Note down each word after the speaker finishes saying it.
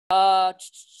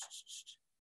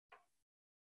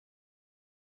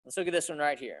let's look at this one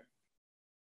right here.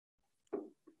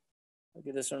 Look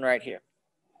at this one right here.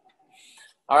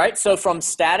 All right, so from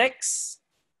statics,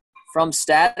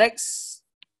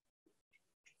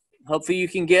 hopefully you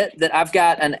can get that I've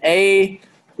got an AY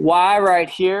right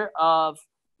here of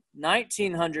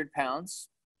 1,900 pounds.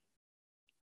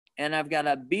 And I've got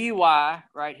a BY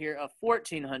right here of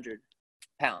 1,400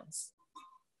 pounds.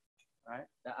 All right,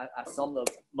 I sum the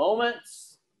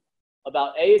moments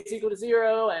about A is equal to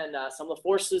 0 and sum of the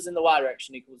forces in the Y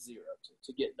direction equals 0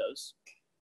 to get those.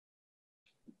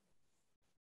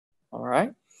 All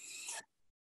right.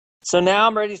 So now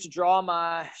I'm ready to draw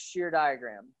my shear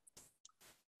diagram.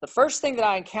 The first thing that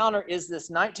I encounter is this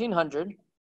 1,900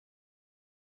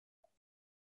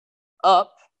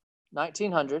 up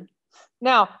 1,900.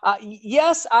 Now,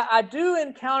 yes, I do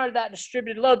encounter that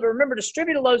distributed load, but remember,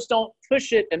 distributed loads don't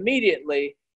push it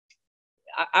immediately.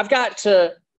 I've got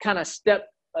to kind of step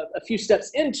a few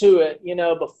steps into it, you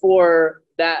know, before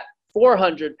that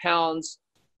 400 pounds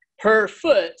per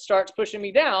foot starts pushing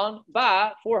me down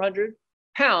by 400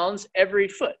 pounds every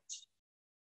foot.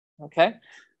 Okay,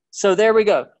 so there we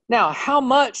go. Now, how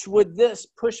much would this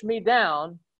push me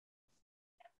down,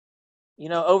 you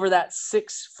know, over that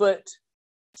 6-foot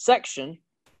section?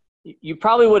 You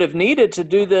probably would have needed to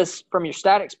do this from your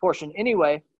statics portion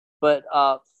anyway, but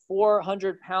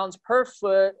 400 pounds per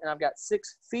foot, and I've got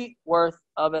 6 feet worth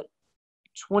of it,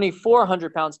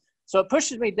 2,400 pounds. So it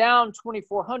pushes me down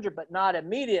 2,400, but not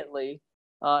immediately.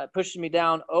 It pushes me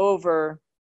down over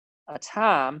a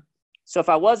time. So if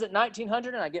I was at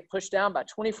 1,900 and I get pushed down by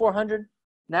 2,400,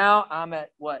 now I'm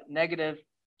at what, negative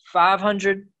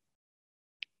 500?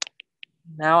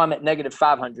 Now I'm at negative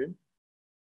 500.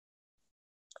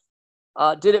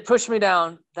 Did it push me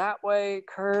down that way,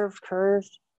 curved?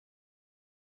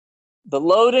 The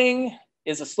loading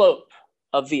is a slope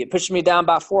of V. It pushed me down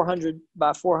by 400,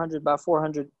 by 400, by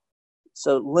 400.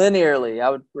 So linearly, I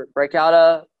would break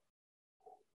out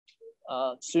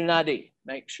a student ID,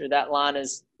 make sure that line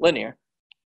is linear.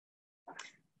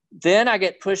 Then I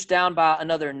get pushed down by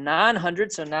another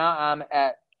 900, so now I'm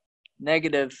at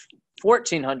negative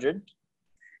 1,400.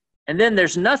 And then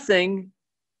there's nothing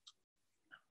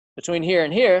between here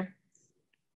and here.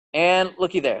 And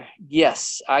looky there.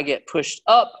 Yes, I get pushed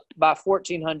up by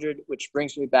 1,400, which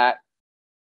brings me back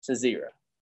to 0.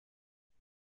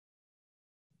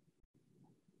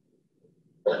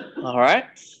 All right.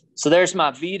 So there's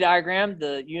my V diagram.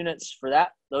 The units for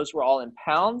that, those were all in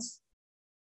pounds.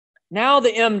 Now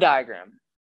the M diagram.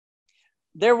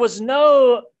 There's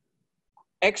no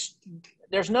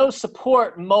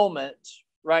support moment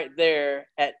right there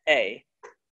at A.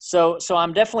 So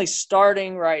I'm definitely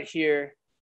starting right here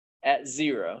at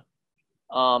 0.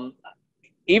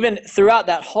 Even throughout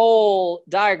that whole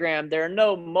diagram, there are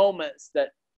no moments that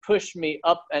push me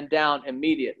up and down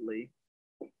immediately.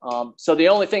 So the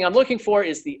only thing I'm looking for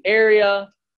is the area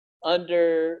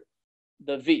under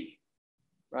the V,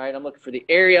 right? I'm looking for the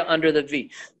area under the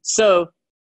V. So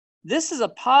this is a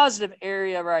positive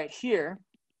area right here.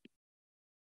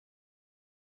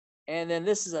 And then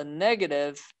this is a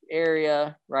negative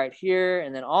area right here.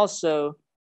 And then also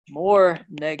more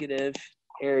negative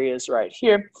areas right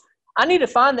here. I need to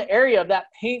find the area of that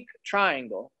pink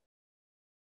triangle.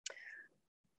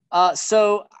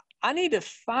 So I need to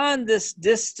find this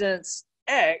distance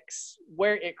X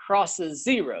where it crosses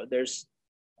 0. There's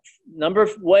a number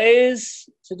of ways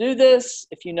to do this.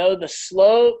 If you know the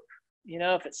slope, you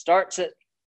know, if it starts at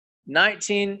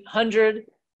 1,900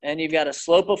 and you've got a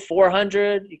slope of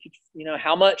 400, you could, you know,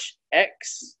 how much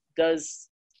X does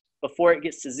before it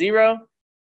gets to 0.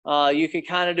 You could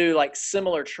kind of do like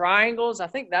similar triangles. I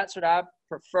think that's what I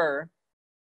prefer.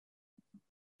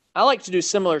 I like to do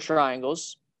similar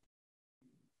triangles.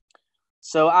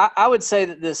 So I would say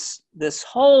that this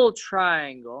whole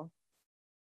triangle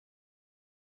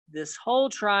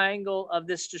of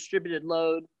this distributed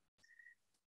load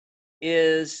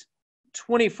is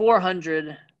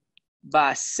 2,400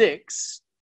 by 6,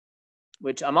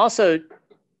 which I'm also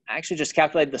actually just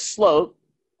calculated the slope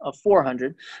of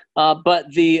 400.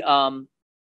 But the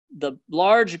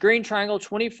large green triangle,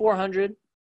 2,400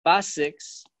 by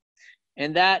 6,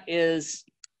 and that is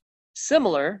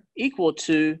equal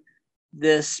to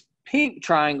this pink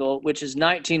triangle, which is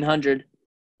 1,900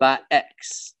 by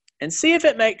X. And see if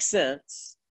it makes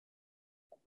sense.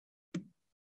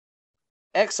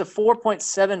 X of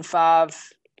 4.75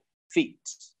 feet.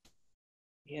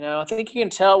 You know, I think you can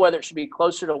tell whether it should be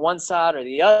closer to one side or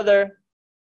the other.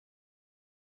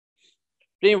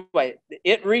 But anyway,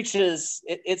 it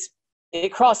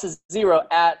crosses 0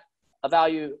 at a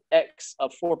value X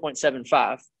of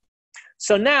 4.75.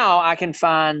 So now I can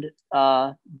find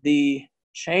the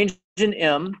change in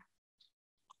M.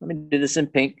 Let me do this in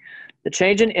pink. The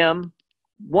change in M,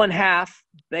 1/2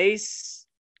 base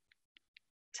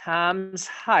times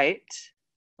height,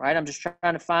 right? I'm just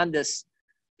trying to find this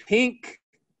pink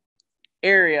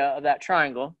area of that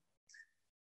triangle.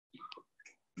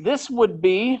 This would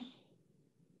be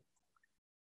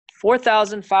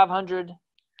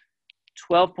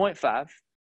 4,512.5.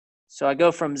 So I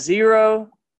go from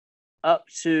 0 up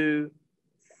to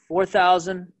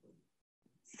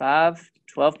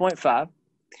 4,512.5.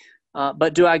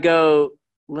 But do I go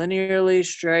linearly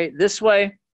straight this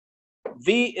way?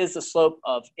 V is the slope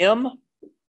of M.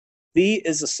 V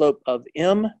is the slope of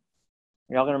M.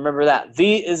 Y'all gonna remember that.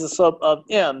 V is the slope of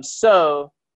M.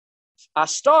 So I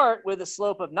start with a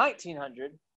slope of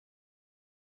 1900.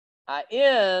 I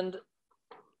end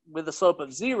with a slope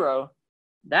of 0.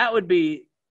 That would be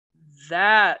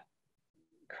that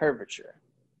curvature.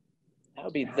 That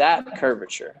would be that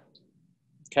curvature.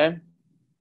 Okay.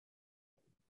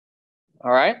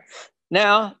 All right.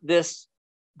 Now this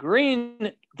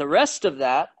green, the rest of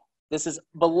that, this is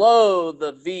below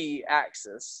the V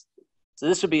axis. So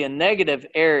this would be a negative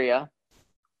area.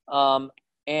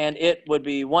 And it would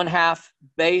be 1/2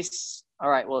 base. All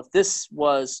right. Well, if this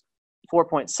was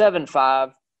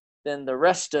 4.75, then the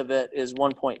rest of it is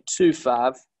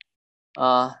 1.25.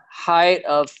 Height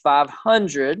of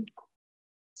 500.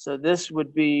 So this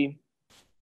would be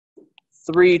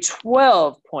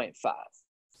 312.5.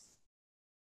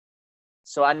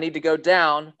 So I need to go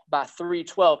down by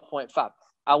 312.5.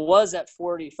 I was at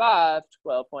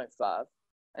 4512.5.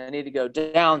 I need to go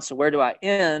down. So where do I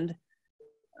end?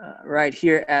 Right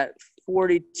here at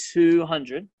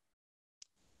 4,200.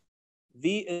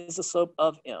 V is the slope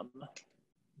of M.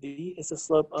 V is the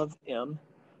slope of M.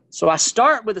 So I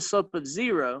start with a slope of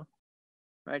 0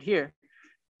 right here.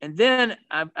 And then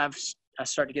I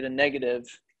start to get a negative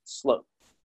slope.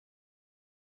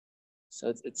 So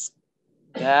it's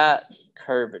that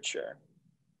curvature.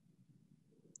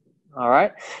 All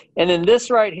right. And then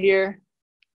this right here,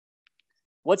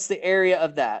 what's the area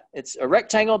of that? It's a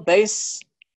rectangle, base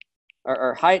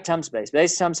or height times base.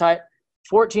 Base times height,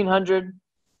 1,400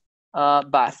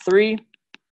 by 3.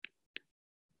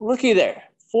 Looky there,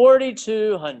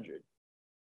 4,200.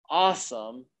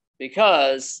 Awesome,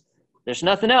 because there's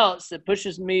nothing else that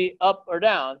pushes me up or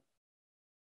down.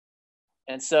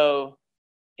 And so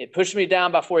it pushed me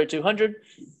down by 4,200.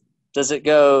 Does it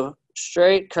go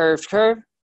straight, curved, curve?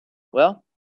 Well,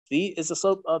 V is the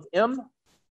slope of M.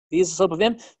 V is the slope of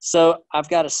M. So I've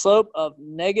got a slope of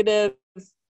negative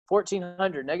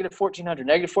 1,400, negative 1,400,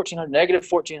 negative 1,400, negative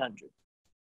 1,400.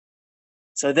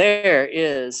 So there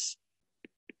is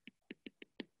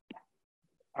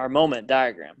our moment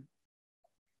diagram.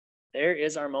 There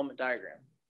is our moment diagram.